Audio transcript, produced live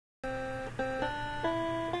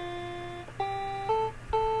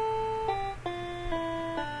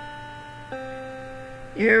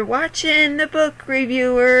You're watching The Book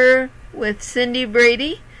Reviewer with Cindy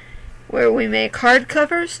Brady, where we make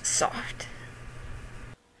hardcovers soft.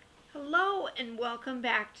 Hello and welcome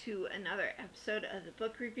back to another episode of The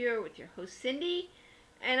Book Reviewer with your host Cindy,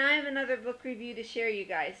 and I have another book review to share you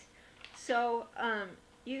guys. So,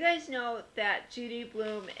 you guys know that Judy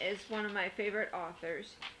Blume is one of my favorite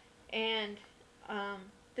authors, and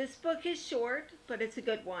this book is short, but it's a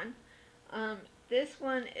good one. This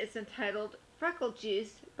one is entitled Freckle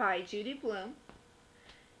Juice by Judy Blume,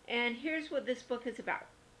 and here's what this book is about.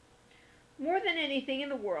 More than anything in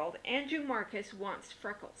the world, Andrew Marcus wants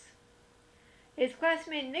freckles. His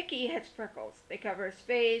classmate Nicky has freckles. They cover his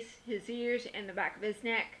face, his ears, and the back of his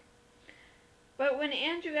neck. But when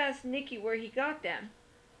Andrew asks Nicky where he got them,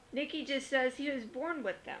 Nicky just says he was born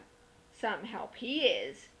with them. Some help he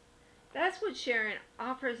is. That's what Sharon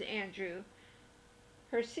offers Andrew.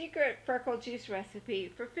 Her secret freckle juice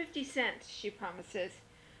recipe for 50 cents, she promises.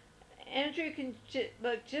 Andrew can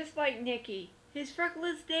look just like Nicky. His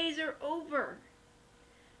freckless days are over.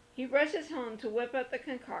 He rushes home to whip up the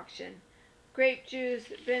concoction. Grape juice,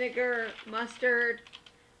 vinegar, mustard.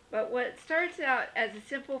 But what starts out as a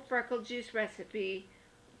simple freckle juice recipe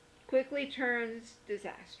quickly turns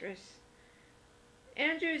disastrous.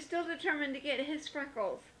 Andrew is still determined to get his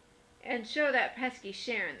freckles and show that pesky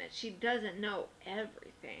Sharon that she doesn't know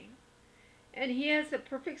everything. And he has the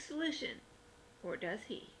perfect solution. Or does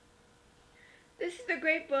he? This is a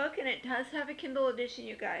great book, and it does have a Kindle edition,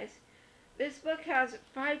 you guys. This book has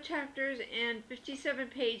 5 chapters and 57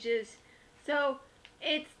 pages, so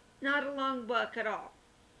it's not a long book at all.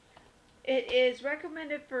 It is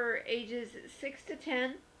recommended for ages 6 to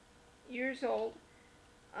 10 years old,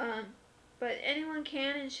 but anyone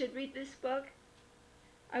can and should read this book.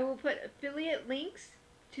 I will put affiliate links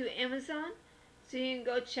to Amazon so you can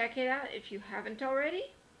go check it out if you haven't already.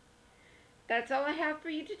 That's all I have for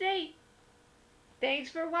you today. Thanks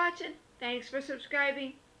for watching. Thanks for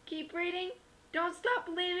subscribing. Keep reading. Don't stop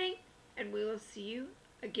believing. And we will see you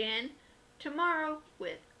again tomorrow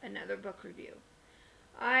with another book review.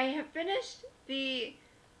 I have finished the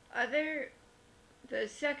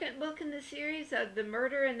second book in the series of The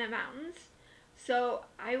Murder in the Mountains. So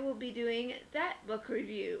I will be doing that book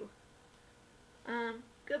review.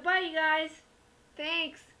 Goodbye, you guys.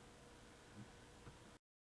 Thanks.